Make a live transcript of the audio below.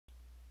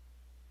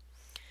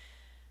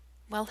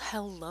Well,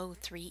 hello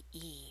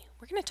 3E.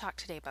 We're going to talk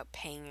today about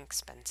paying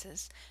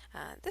expenses.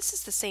 This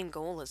is the same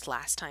goal as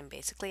last time,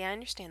 basically. I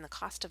understand the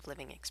cost of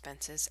living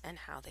expenses and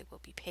how they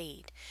will be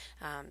paid.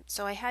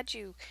 So I had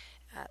you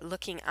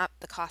looking up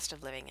the cost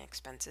of living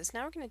expenses.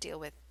 Now we're going to deal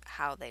with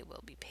how they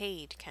will be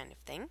paid, kind of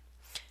thing.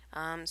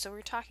 So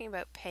we're talking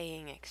about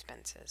paying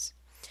expenses.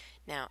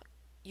 Now,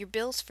 your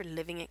bills for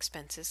living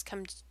expenses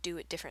come due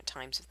at different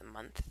times of the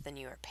month than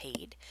you are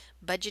paid.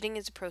 Budgeting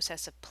is a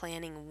process of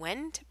planning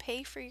when to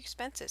pay for your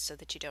expenses so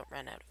that you don't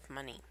run out of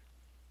money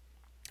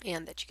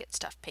and that you get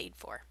stuff paid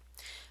for.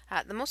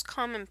 The most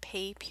common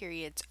pay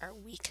periods are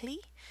weekly,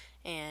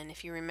 and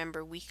if you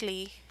remember,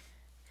 weekly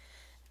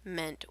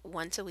meant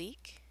once a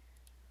week,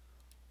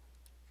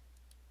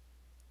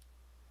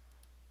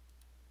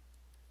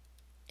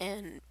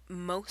 and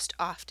most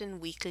often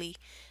weekly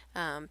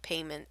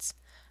payments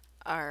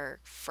are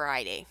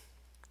Friday,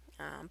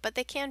 but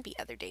they can be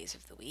other days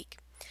of the week.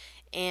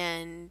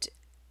 And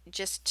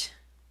just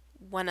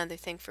one other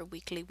thing for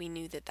weekly, we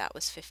knew that that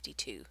was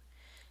 52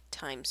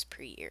 times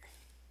per year.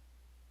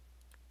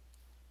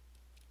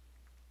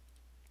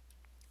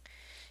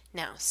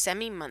 Now,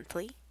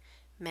 semi-monthly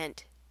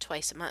meant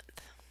twice a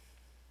month.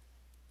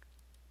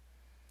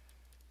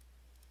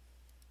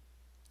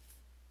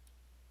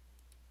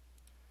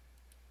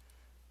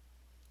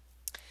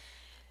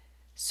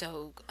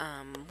 So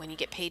when you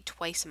get paid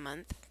twice a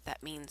month,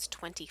 that means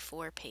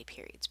 24 pay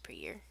periods per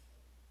year.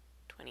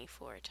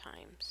 24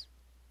 times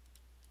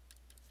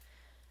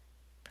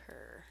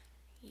per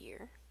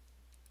year.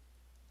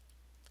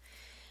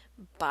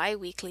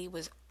 Bi-weekly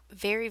was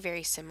very,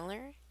 very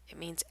similar. It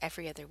means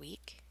every other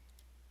week.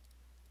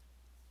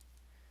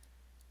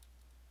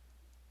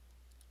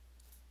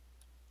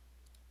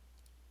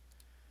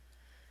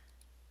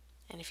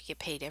 And if you get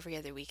paid every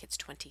other week, it's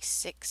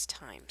 26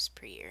 times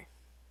per year.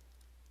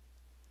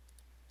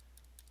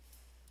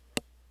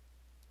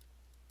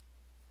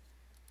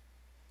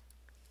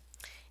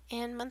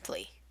 And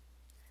monthly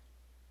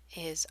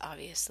is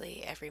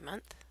obviously every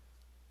month.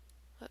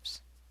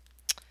 Whoops.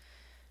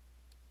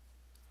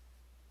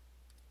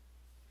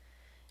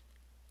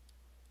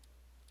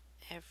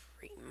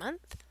 Every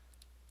month,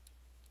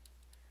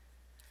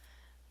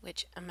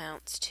 which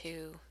amounts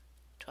to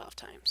 12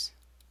 times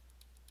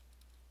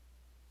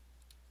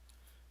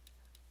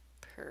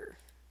per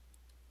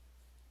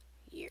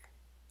year.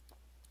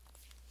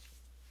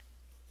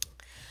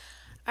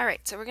 All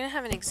right, so we're going to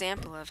have an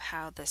example of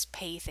how this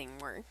pay thing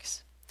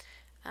works.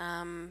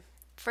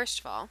 First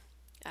of all,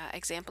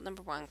 example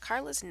number one,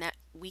 Carla's net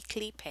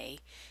weekly pay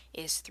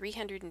is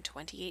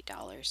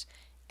 $328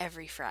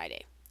 every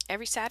Friday.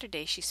 Every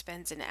Saturday, she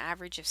spends an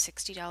average of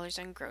 $60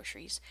 on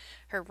groceries.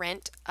 Her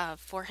rent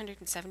of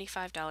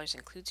 $475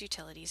 includes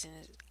utilities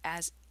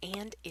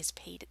and is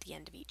paid at the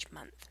end of each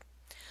month.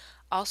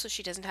 Also,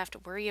 she doesn't have to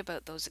worry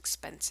about those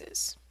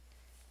expenses.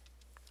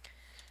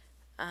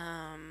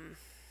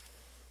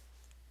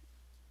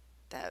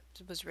 That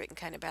was written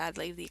kind of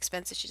badly. The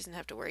expenses she doesn't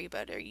have to worry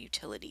about are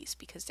utilities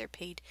because they're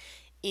paid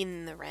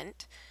in the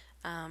rent.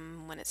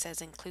 When it says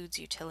includes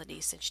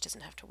utilities, then she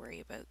doesn't have to worry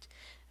about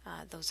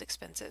those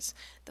expenses.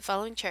 The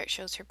following chart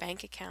shows her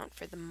bank account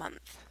for the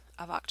month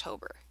of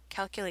October.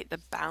 Calculate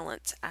the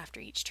balance after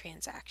each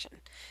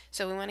transaction.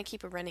 So we want to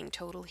keep a running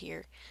total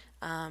here.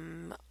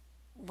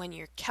 When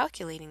you're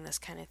calculating this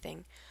kind of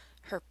thing,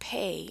 her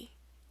pay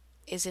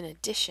is an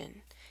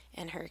addition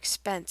and her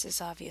expense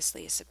is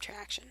obviously a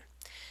subtraction.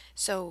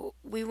 So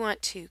we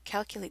want to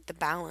calculate the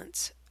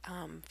balance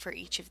for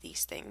each of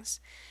these things.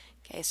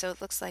 Okay, so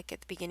it looks like at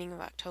the beginning of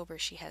October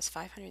she has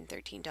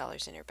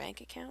 $513 in her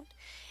bank account,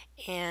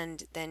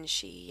 and then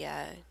she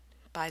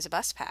buys a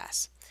bus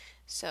pass.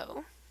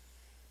 So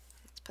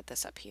let's put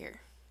this up here.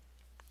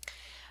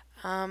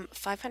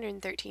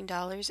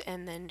 $513,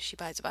 and then she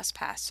buys a bus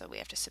pass, so we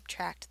have to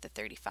subtract the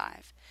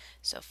 35.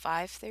 So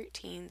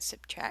 513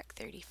 subtract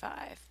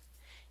 35,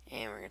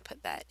 and we're going to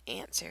put that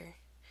answer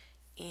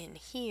in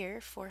here,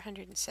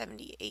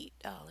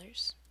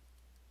 $478.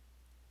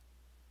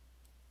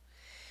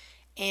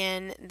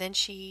 And then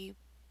she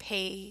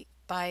pays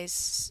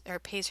her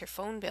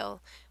phone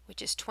bill,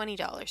 which is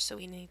 $20, so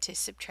we need to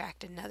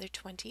subtract another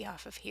 20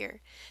 off of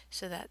here.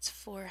 So that's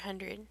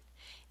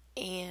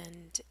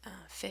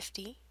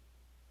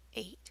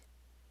 458.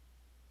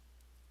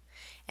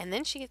 And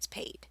then she gets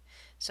paid.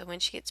 So when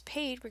she gets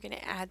paid, we're going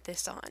to add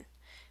this on.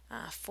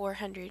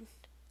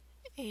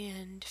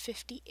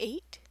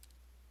 458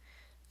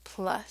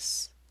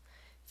 plus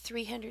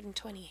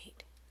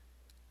 328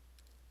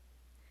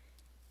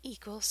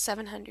 equals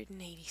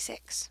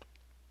 786.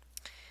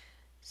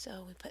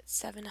 So we put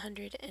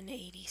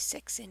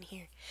 786 in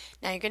here.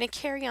 Now you're going to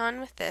carry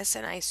on with this,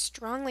 and I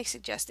strongly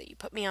suggest that you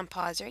put me on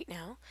pause right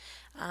now,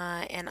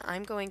 and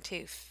I'm going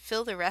to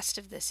fill the rest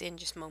of this in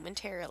just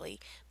momentarily.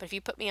 But if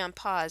you put me on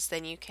pause,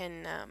 then you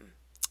can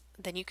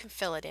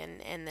fill it in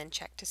and then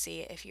check to see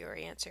if your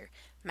answer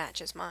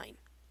matches mine.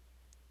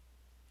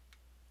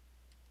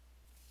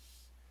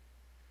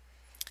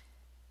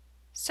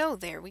 So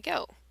there we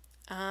go.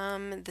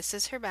 This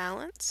is her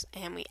balance,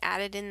 and we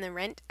added in the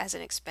rent as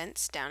an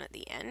expense down at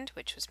the end,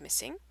 which was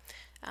missing.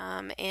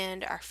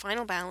 And our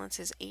final balance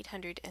is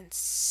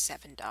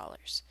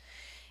 $807.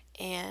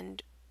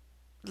 And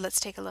let's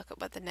take a look at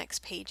what the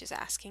next page is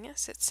asking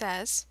us. It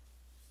says,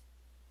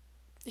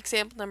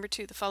 example number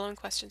 2, the following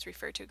questions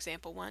refer to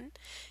example 1.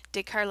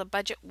 Did Carla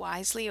budget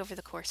wisely over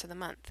the course of the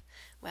month?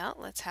 Well,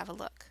 let's have a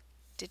look.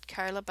 Did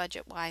Carla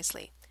budget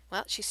wisely?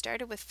 Well, she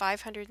started with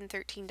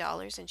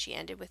 $513 and she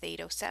ended with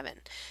 $807.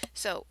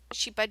 So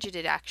she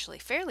budgeted actually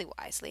fairly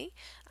wisely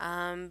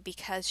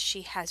because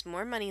she has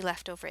more money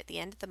left over at the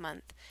end of the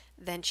month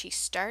than she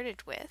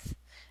started with.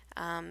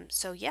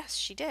 So yes,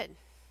 she did.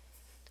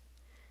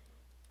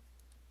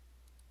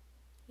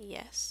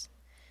 Yes,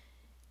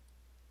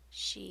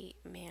 she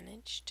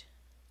managed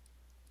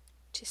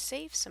to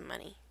save some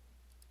money.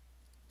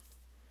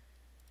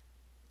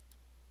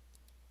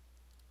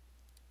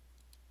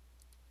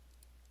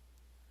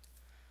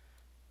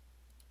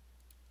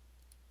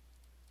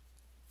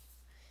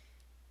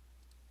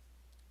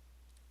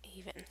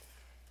 Even.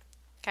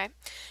 Okay,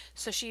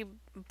 so she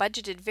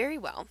budgeted very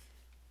well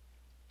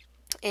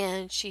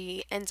and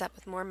she ends up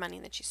with more money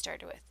than she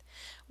started with.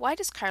 Why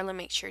does Carla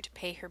make sure to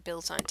pay her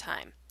bills on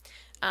time?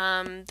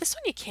 This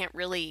one you can't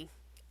really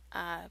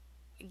uh,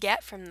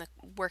 get from the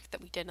work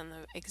that we did on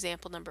the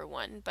example number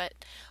 1, but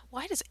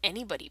why does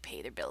anybody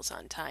pay their bills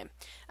on time?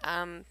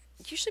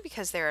 Usually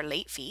because there are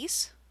late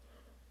fees.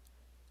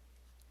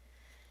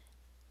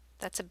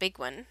 That's a big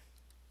one.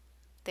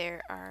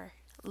 There are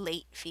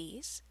late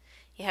fees.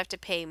 You have to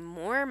pay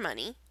more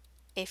money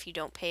if you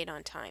don't pay it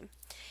on time.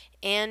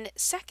 And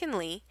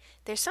secondly,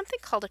 there's something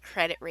called a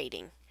credit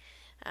rating.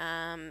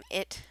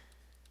 It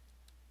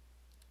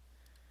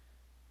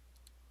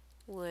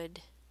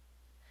would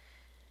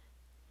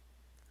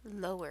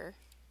lower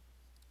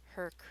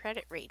her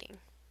credit rating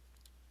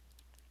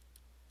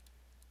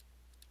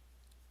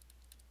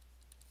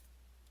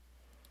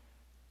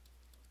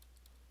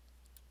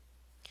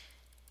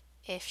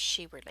if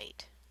she were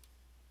late.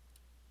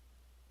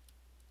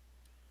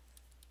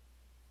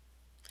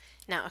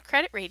 Now, a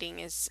credit rating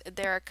is,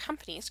 there are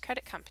companies,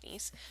 credit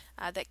companies,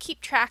 that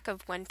keep track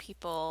of when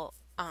people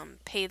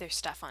pay their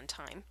stuff on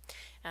time.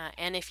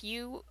 And if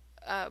you,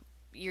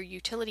 your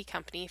utility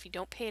company, if you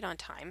don't pay it on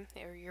time,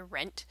 or your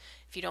rent,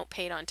 if you don't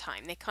pay it on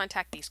time, they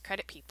contact these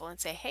credit people and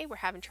say, hey, we're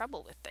having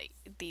trouble with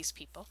these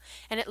people,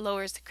 and it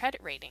lowers the credit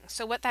rating.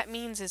 So what that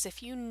means is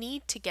if you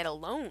need to get a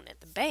loan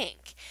at the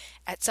bank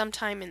at some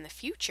time in the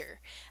future,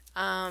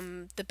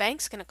 the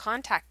bank's going to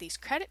contact these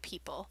credit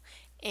people,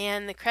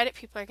 and the credit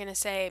people are going to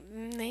say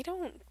they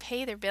don't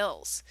pay their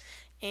bills,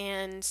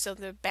 and so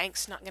the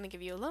bank's not going to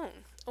give you a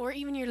loan. Or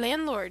even your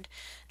landlord,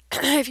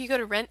 if you go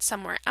to rent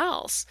somewhere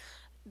else,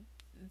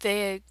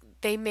 they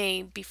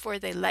may, before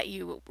they let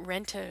you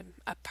rent an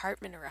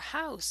apartment or a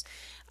house,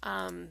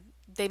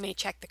 they may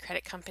check the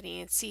credit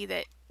company and see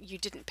that you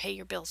didn't pay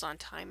your bills on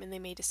time, and they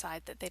may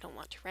decide that they don't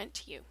want to rent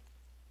to you.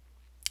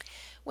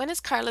 When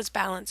is Carla's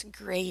balance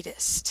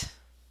greatest?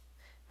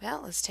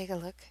 Well, let's take a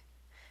look.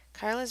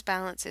 Carla's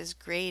balance is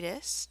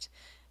greatest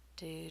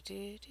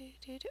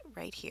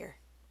right here,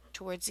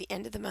 towards the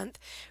end of the month,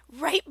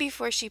 right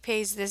before she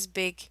pays this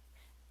big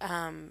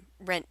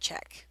rent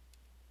check.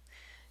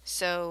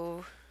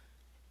 So,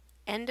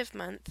 end of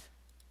month,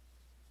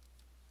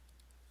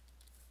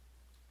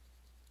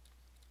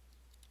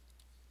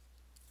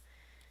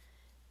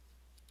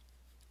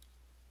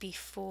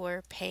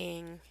 before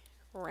paying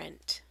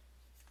rent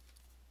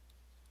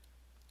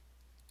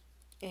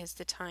is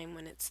the time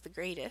when it's the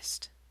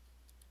greatest.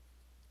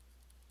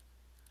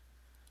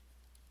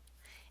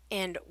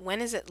 And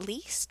when is it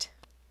least?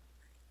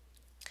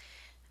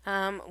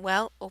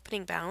 Well,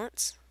 opening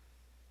balance.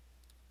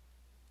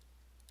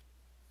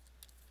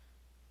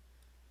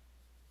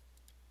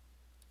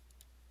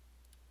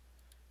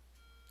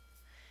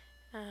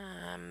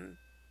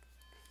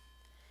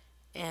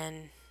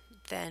 And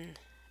then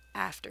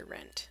after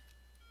rent.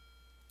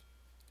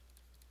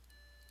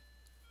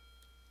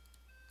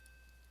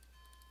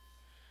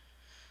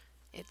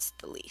 It's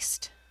the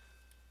least.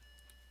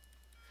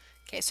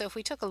 Okay, so if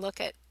we took a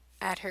look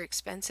at her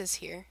expenses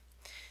here,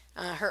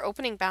 her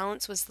opening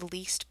balance was the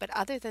least, but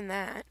other than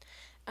that,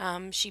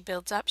 she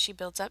builds up, she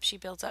builds up, she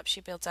builds up,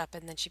 she builds up,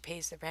 and then she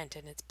pays the rent,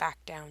 and it's back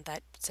down.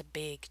 That's a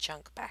big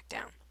chunk back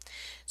down.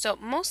 So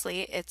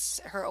mostly it's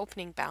her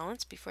opening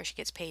balance before she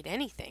gets paid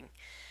anything.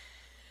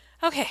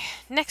 Okay,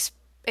 next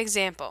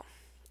example.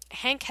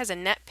 Hank has a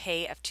net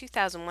pay of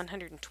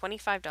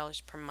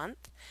 $2,125 per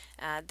month.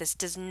 This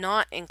does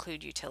not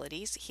include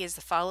utilities. He has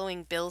the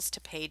following bills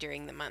to pay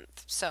during the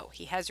month. So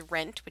he has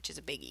rent, which is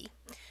a biggie.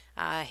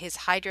 His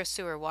hydro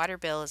sewer water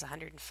bill is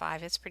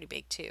 $105. It's pretty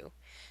big too.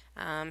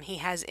 He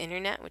has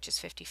internet, which is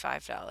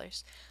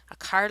 $55. A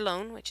car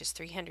loan, which is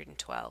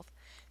 $312.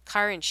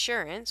 Car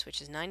insurance,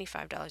 which is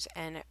 $95,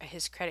 and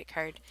his credit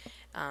card,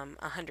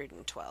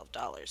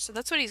 $112. So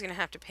that's what he's going to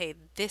have to pay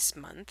this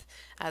month.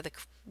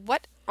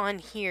 What on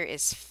here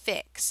is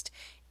fixed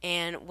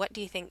And what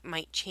do you think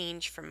might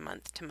change from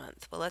month to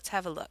month? Well, let's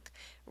have a look.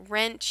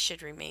 Rent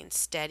should remain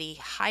steady.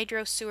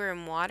 Hydro, sewer,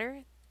 and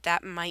water,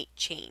 that might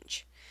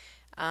change.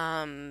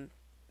 Um,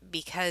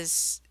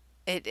 because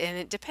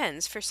it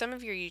depends. For some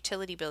of your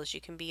utility bills,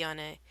 you can be on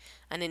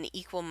an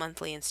equal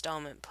monthly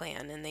installment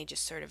plan, and they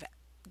just sort of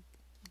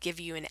give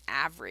you an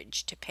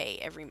average to pay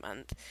every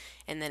month.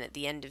 And then at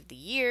the end of the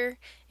year,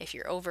 if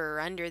you're over or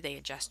under, they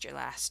adjust your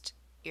last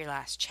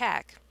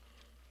check.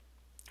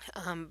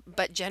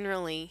 But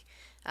generally,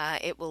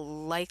 it will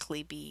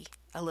likely be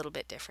a little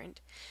bit different.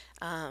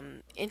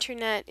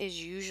 Internet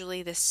is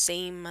usually the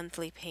same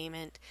monthly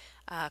payment.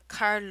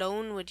 Car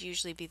loan would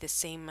usually be the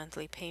same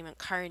monthly payment.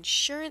 Car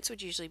insurance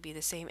would usually be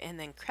the same. And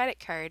then credit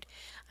card,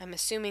 I'm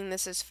assuming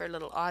this is for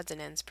little odds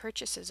and ends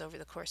purchases over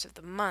the course of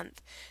the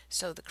month.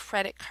 So the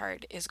credit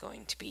card is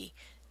going to be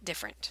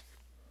different.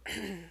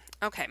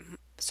 Okay,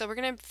 so we're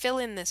going to fill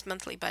in this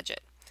monthly budget.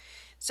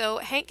 So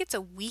Hank gets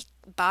a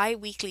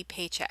bi-weekly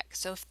paycheck.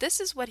 So if this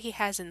is what he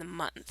has in the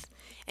month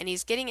and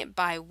he's getting it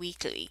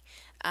bi-weekly,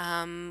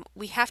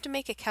 we have to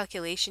make a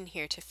calculation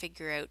here to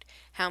figure out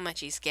how much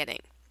he's getting.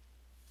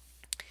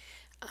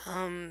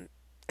 Um,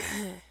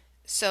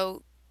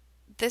 so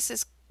this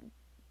is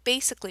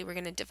basically we're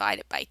going to divide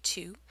it by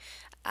 2,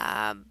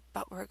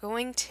 but we're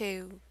going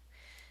to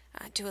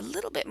do a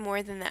little bit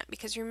more than that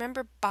because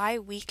remember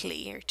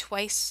bi-weekly or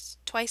twice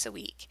a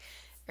week,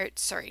 or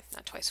sorry,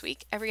 not twice a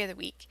week, every other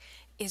week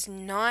is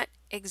not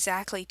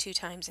exactly 2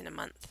 times in a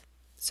month.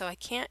 So I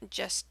can't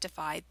just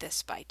divide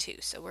this by 2.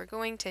 So we're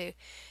going to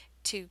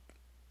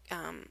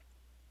um,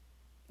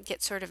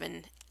 get sort of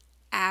an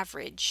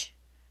average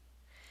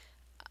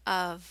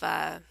of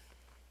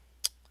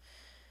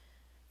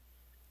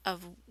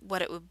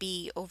what it would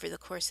be over the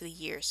course of the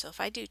year. So if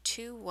I do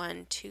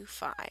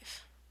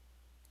 2125,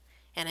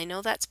 and I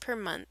know that's per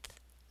month,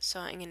 so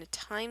I'm going to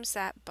times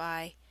that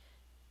by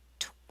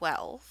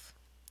 12.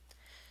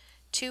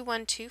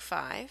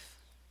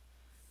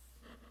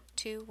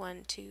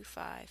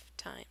 2125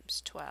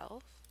 times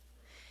 12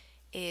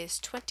 is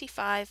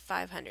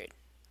 25,500.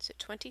 So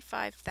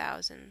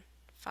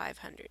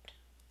 25,500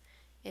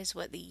 is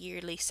what the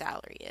yearly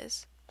salary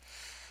is.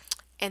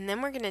 And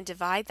then we're going to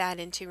divide that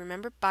into,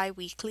 remember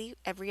bi-weekly,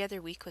 every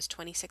other week was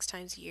 26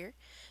 times a year.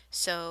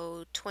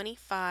 So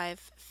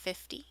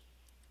 2550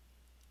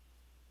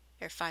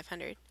 or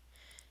 500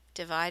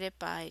 divided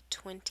by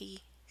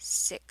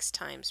 26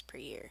 times per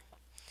year.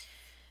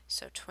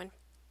 So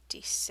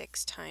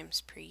 26 times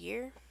per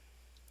year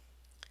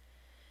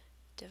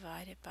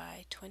divided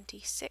by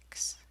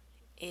 26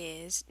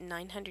 is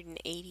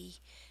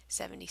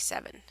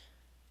 980.77.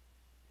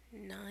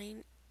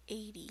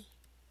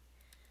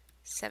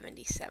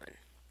 980.77.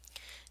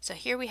 So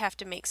here we have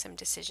to make some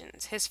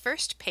decisions. His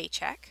first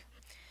paycheck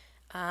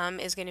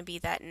is going to be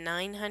that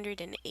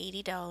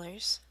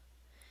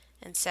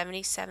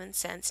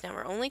 $980.77. Now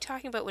we're only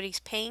talking about what he's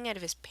paying out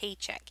of his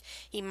paycheck.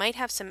 He might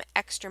have some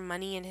extra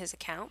money in his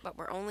account, but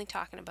we're only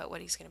talking about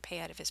what he's going to pay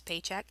out of his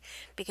paycheck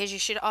because you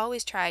should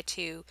always try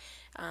to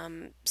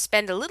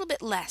spend a little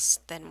bit less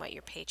than what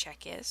your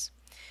paycheck is.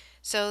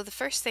 So the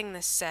first thing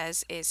this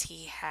says is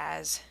he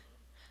has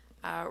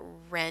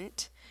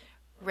rent.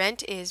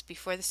 Rent is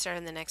before the start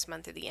of the next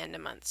month or the end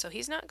of month. So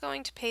he's not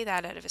going to pay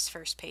that out of his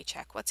first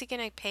paycheck. What's he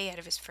going to pay out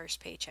of his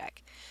first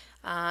paycheck?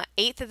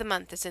 8th of the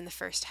month is in the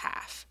first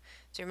half.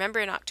 So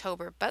remember in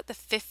October, about the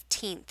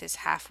 15th is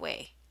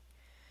halfway.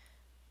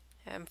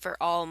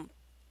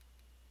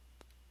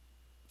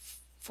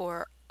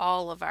 For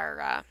all of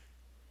our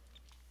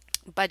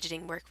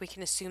budgeting work, we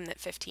can assume that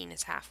 15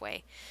 is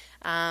halfway.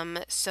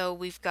 So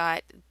we've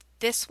got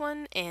this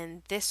one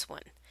and this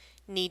one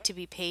need to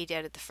be paid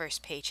out of the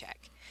first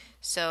paycheck.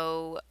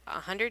 So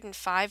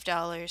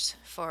 $105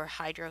 for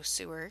hydro,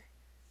 sewer,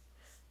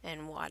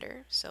 and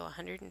water. So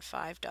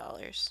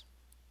 $105.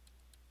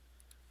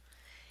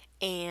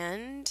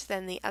 And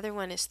then the other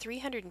one is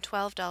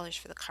 $312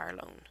 for the car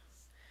loan.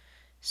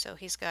 So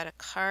he's got a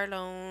car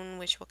loan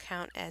which will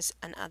count as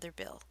another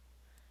bill.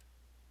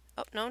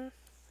 Oh, no,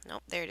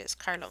 there it is,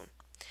 car loan.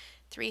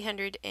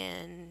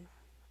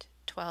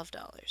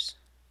 $312.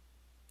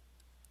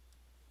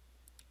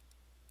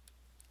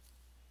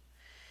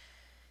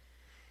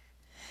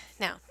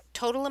 Now,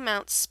 total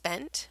amount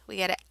spent, we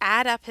got to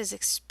add up his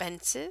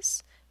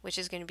expenses, which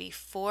is going to be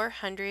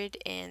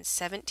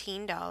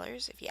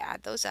 $417. If you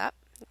add those up,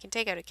 you can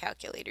take out a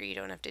calculator. You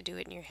don't have to do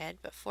it in your head,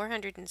 but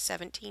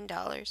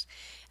 $417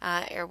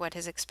 are what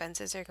his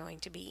expenses are going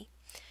to be.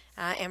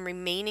 And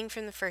remaining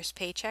from the first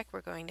paycheck,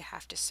 we're going to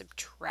have to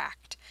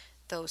subtract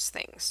those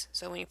things.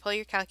 So when you pull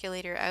your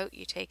calculator out,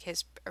 you take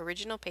his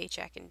original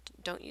paycheck and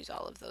don't use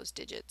all of those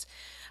digits.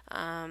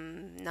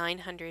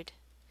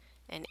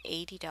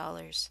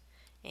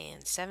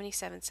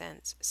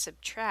 $980.77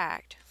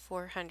 subtract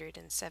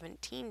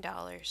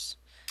 $417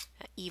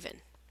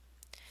 even.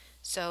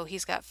 So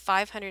he's got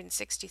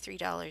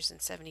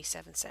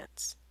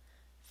 $563.77.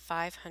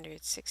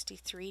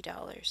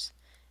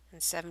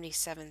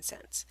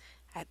 $563.77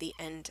 at the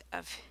end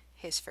of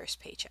his first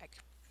paycheck.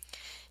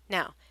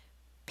 Now,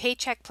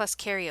 paycheck plus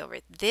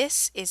carryover.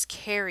 This is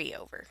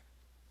carryover.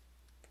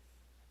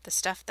 The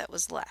stuff that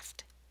was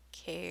left.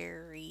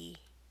 Carry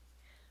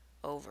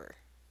over.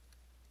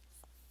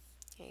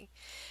 Okay.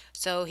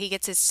 So he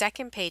gets his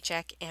second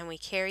paycheck and we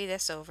carry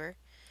this over.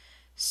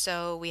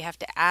 So we have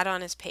to add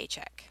on his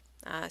paycheck.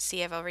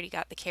 See, I've already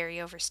got the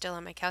carryover still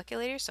on my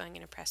calculator, so I'm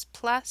going to press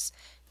plus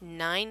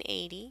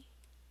 980.77.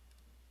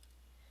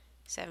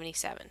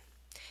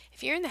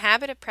 If you're in the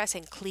habit of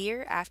pressing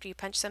clear after you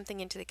punch something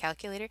into the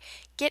calculator,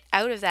 get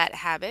out of that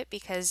habit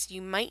because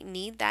you might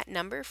need that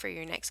number for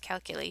your next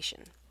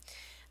calculation.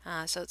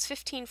 So it's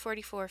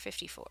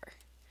 1544.54.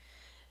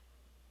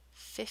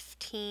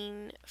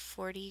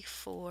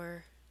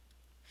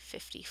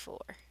 1544.54.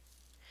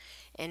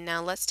 And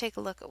now let's take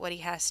a look at what he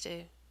has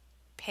to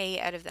pay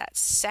out of that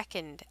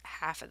second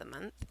half of the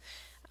month.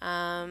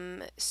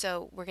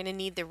 So we're going to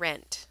need the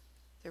rent.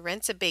 The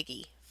rent's a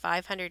biggie,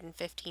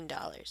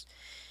 $515.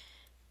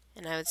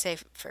 And I would say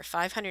for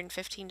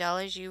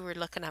 $515, you were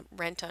looking up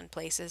rent on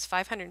places.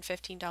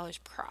 $515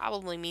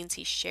 probably means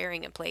he's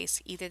sharing a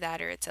place, either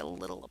that or it's a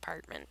little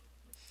apartment.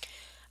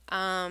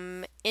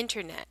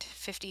 Internet,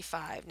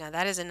 55. Now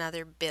that is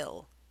another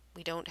bill.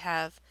 We don't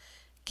have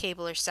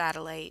cable or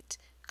satellite,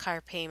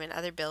 car payment,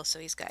 other bills, so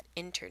he's got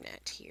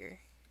internet here.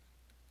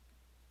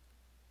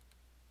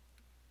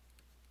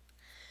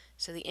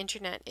 So the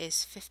internet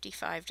is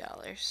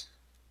 $55.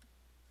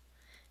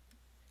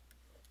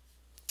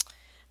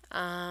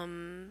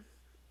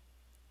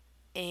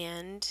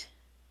 And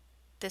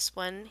this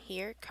one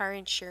here, car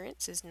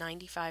insurance, is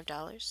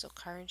 $95. So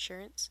car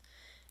insurance,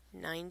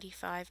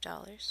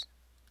 $95.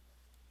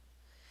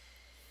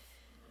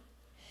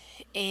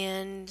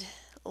 And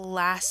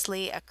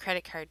lastly, a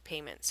credit card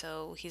payment.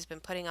 So he's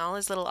been putting all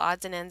his little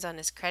odds and ends on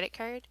his credit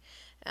card.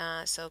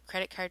 So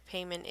credit card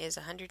payment is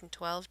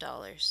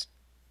 $112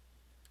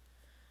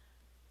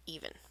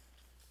 even.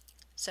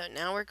 So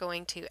now we're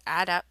going to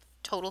add up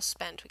total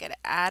spent. We got to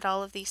add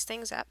all of these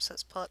things up. So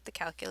let's pull up the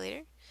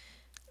calculator,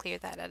 clear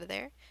that out of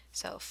there.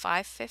 So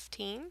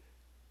 515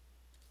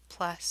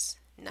 plus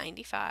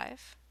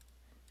 95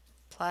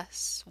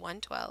 plus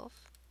 112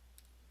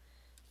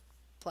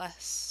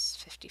 plus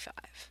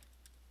 55.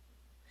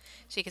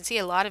 So you can see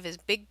a lot of his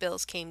big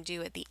bills came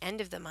due at the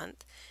end of the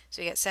month.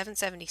 So you get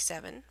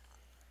 777.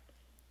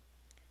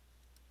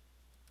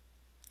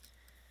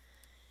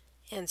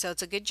 And so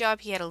it's a good job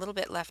he had a little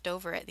bit left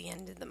over at the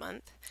end of the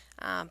month.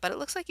 But it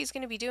looks like he's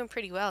going to be doing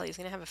pretty well. He's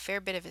going to have a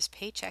fair bit of his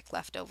paycheck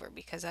left over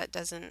because that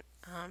doesn't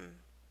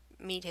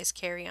meet his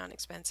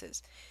carry-over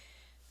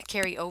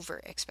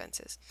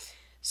expenses.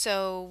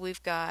 So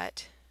we've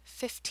got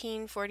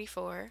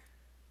 1544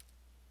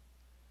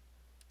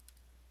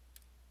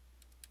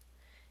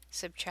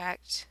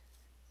 subtract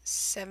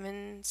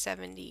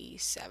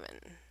 777.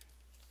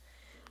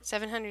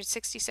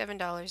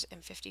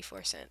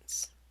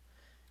 $767.54.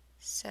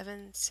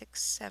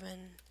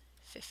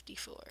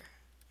 767.54.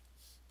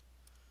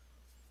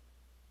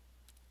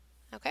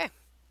 Okay,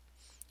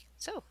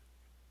 so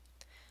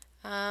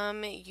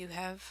you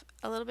have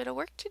a little bit of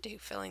work to do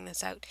filling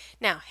this out.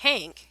 Now,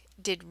 Hank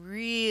did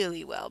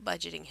really well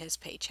budgeting his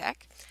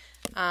paycheck.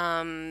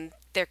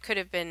 There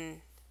could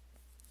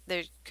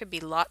be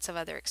lots of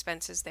other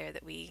expenses there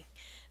that we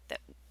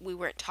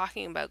weren't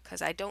talking about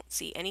because I don't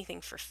see anything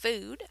for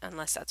food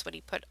unless that's what he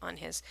put on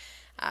his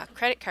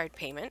credit card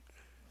payment,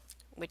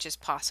 which is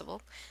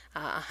possible.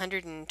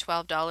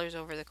 $112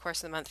 over the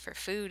course of the month for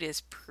food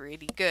is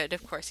pretty good.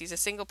 Of course, he's a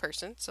single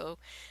person, so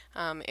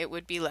it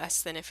would be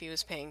less than if he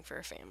was paying for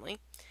a family.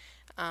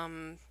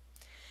 But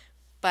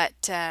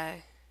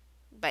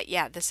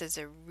yeah, this is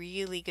a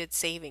really good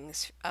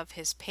savings of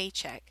his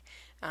paycheck.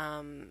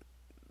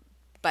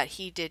 But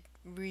he did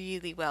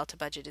really well to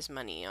budget his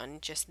money on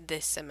just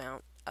this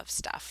amount of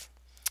stuff.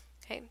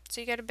 Okay, so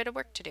you got a bit of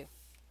work to do.